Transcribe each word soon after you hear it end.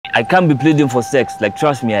I can't be pleading for sex. Like,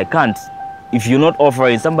 trust me, I can't. If you're not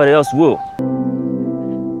offering, somebody else will.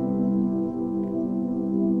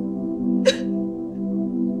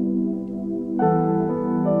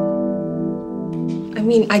 I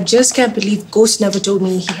mean, I just can't believe Ghost never told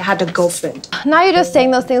me he had a girlfriend. Now you're just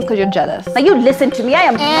saying those things because you're jealous. Now you listen to me, I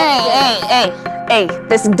am... Hey,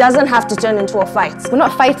 this doesn't have to turn into a fight. We're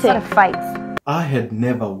not fighting. It's not a fight. I had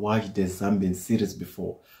never watched the Zambian series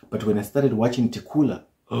before, but when I started watching Tikula,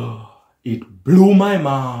 it blew my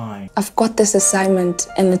mind. I've got this assignment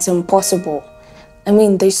and it's impossible. I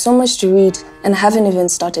mean, there's so much to read and I haven't even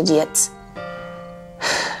started yet.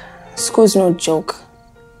 School's no joke.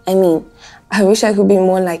 I mean, I wish I could be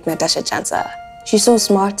more like Natasha Chansa. She's so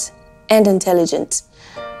smart and intelligent.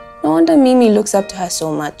 No wonder Mimi looks up to her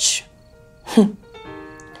so much.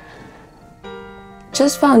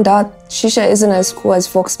 Just found out Shisha isn't as cool as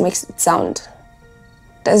Fox makes it sound.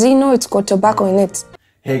 Does he know it's got tobacco in it?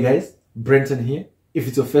 Hey guys, Brenton here. If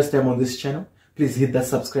it's your first time on this channel, please hit that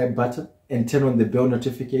subscribe button and turn on the bell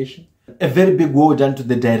notification. A very big well done to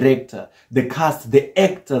the director, the cast, the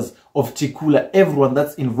actors of Tikula, everyone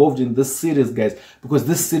that's involved in this series, guys, because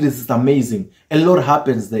this series is amazing. A lot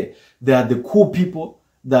happens there. There are the cool people,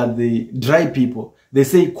 there are the dry people. They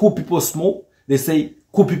say cool people smoke, they say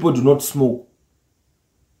cool people do not smoke.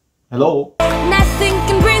 Hello? Nothing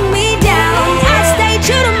can bring me down. I stay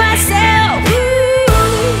true to myself.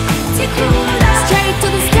 Tikula. Straight to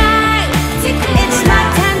the sky. Tikula. It's my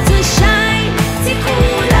time to shine.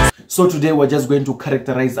 Tikula. So today we're just going to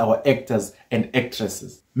characterize our actors and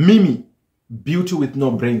actresses. Mimi, beauty with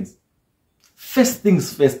no brains. First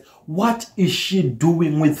things first, what is she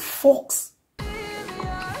doing with Fox?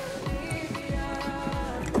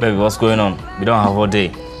 Baby, what's going on? We don't have all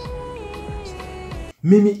day.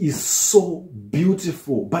 Mimi is so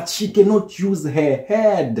beautiful, but she cannot use her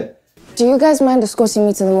head. Do you guys mind escorting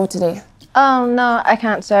me to the mall today? Oh, no, I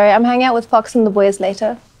can't, sorry. I'm hanging out with Fox and the boys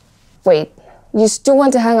later. Wait, you still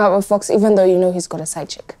want to hang out with Fox even though you know he's got a side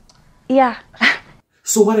chick? Yeah.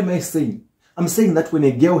 So what am I saying? I'm saying that when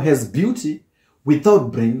a girl has beauty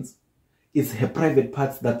without brains, it's her private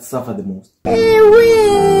parts that suffer the most.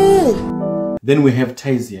 Then we have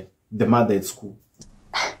Taisia, the mother at school.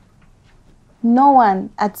 No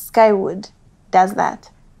one at Skywood does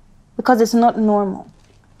that because it's not normal.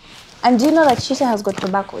 And do you know that Shisha has got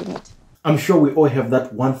tobacco in it? I'm sure we all have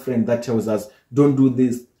that one friend that tells us, don't do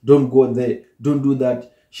this, don't go there, don't do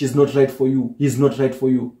that. She's not right for you. He's not right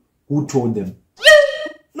for you. Who told them?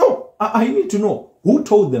 No, I need to know. Who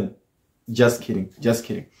told them? Just kidding, just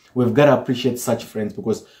kidding. We've got to appreciate such friends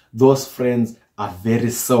because those friends are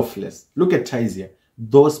very selfless. Look at Taisia.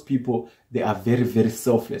 Those people, they are very, very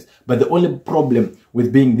selfless. But the only problem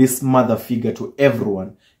with being this mother figure to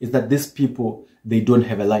everyone is that these people, they don't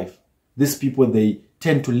have a life. These people, they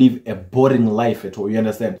tend to live a boring life at all, you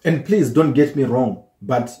understand? And please don't get me wrong,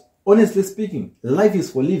 but honestly speaking, life is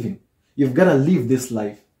for living. You've got to live this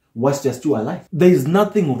life whilst you're still alive. There is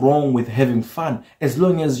nothing wrong with having fun as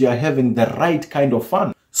long as you are having the right kind of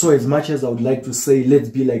fun. So as much as I would like to say, let's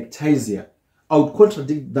be like Taisia, I would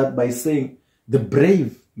contradict that by saying, the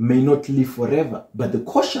brave may not live forever, but the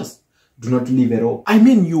cautious do not live at all. I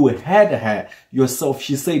mean, you had her yourself.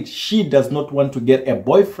 She said she does not want to get a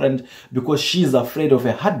boyfriend because she's afraid of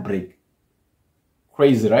a heartbreak.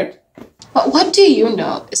 Crazy, right? But what do you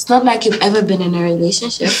know? It's not like you've ever been in a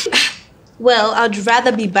relationship. Well, I'd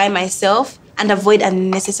rather be by myself and avoid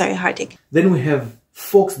unnecessary heartache. Then we have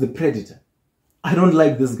Fox the Predator. I don't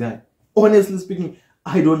like this guy. Honestly speaking,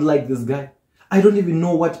 I don't like this guy. I don't even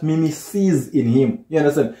know what Mimi sees in him. You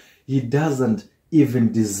understand? He doesn't even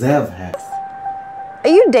deserve her. Are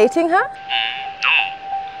you dating her? No,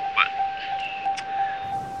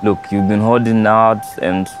 but... Look, you've been holding out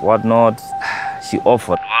and whatnot. She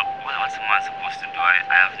offered. What am I supposed to do? I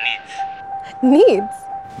have needs. Needs?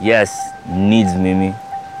 Yes, needs, Mimi.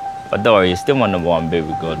 But don't worry, you're still my #1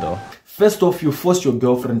 baby girl, though. First off, you force your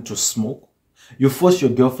girlfriend to smoke. You force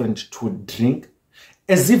your girlfriend to drink.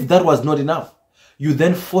 As if that was not enough. You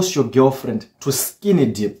then force your girlfriend to skinny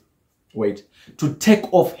dip. Wait, to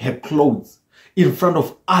take off her clothes in front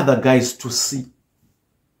of other guys to see.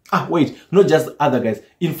 Wait, not just other guys.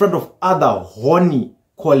 In front of other horny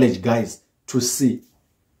college guys to see.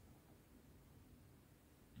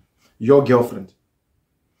 Your girlfriend.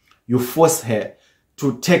 You force her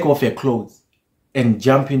to take off her clothes and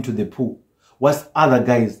jump into the pool whilst other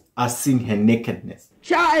guys are seeing her nakedness.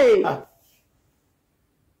 Child!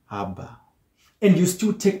 Abba. And you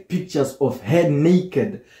still take pictures of her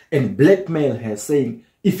naked and blackmail her saying,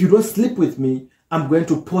 if you don't sleep with me, I'm going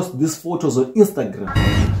to post these photos on Instagram.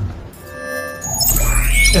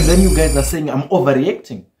 And then you guys are saying I'm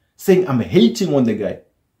overreacting. saying I'm hating on the guy.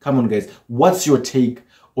 Come on, guys. What's your take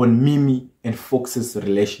on Mimi and Fox's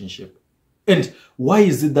relationship? And why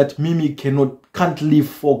is it that Mimi can't leave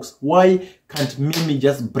Fox? Why can't Mimi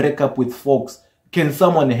just break up with Fox? Can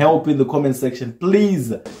someone help in the comment section,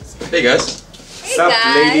 please? Hey guys. Hey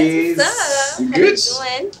guys. Ladies? What's up? You How good? you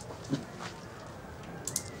doing?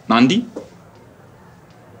 Nandie?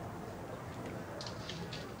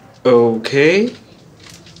 Okay.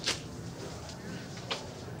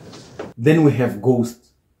 Then we have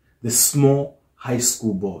Ghost, the small high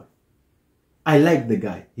school boy. I like the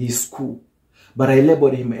guy. He's cool. But I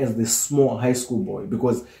labeled him as the small high school boy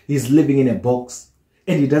because he's living in a box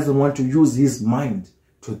and he doesn't want to use his mind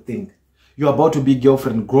to think. You're about to be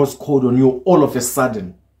girlfriend grows cold on you all of a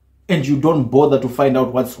sudden and you don't bother to find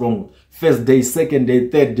out what's wrong. First day, second day,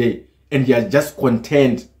 third day, and you're just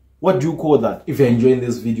content. What do you call that? If you're enjoying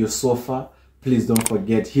this video so far, please don't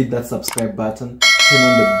forget, hit that subscribe button, turn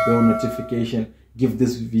on the bell notification, give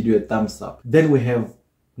this video a thumbs up. Then we have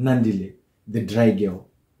Nandie, the dry girl.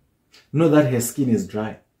 Know that her skin is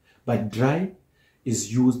dry, but dry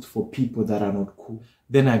is used for people that are not cool.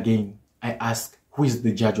 Then again, I ask, who is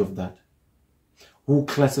the judge of that? Who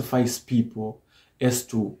classifies people as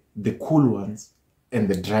to the cool ones and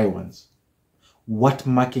the dry ones? What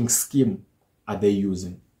marking scheme are they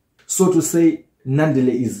using? So to say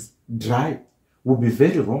Nandie is dry would be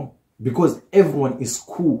very wrong because everyone is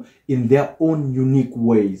cool in their own unique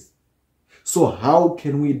ways. So how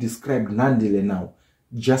can we describe Nandie now?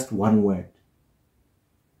 Just one word.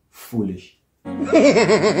 Foolish.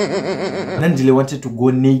 Nandie wanted to go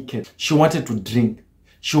naked. She wanted to drink.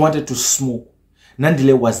 She wanted to smoke.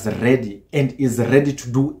 Nandie was ready and is ready to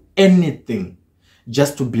do anything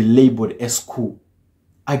just to be labeled as cool.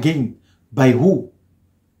 Again, by who?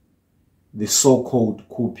 The so-called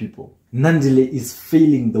cool people. Nandie is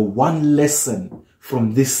failing the one lesson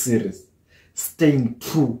from this series. Staying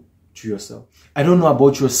true to yourself. I don't know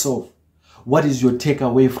about yourself. What is your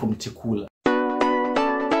takeaway from Tikula?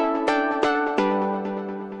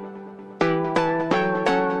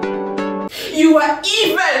 You are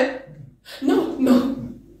evil! No.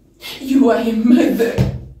 You are a mother.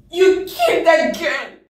 You killed that girl!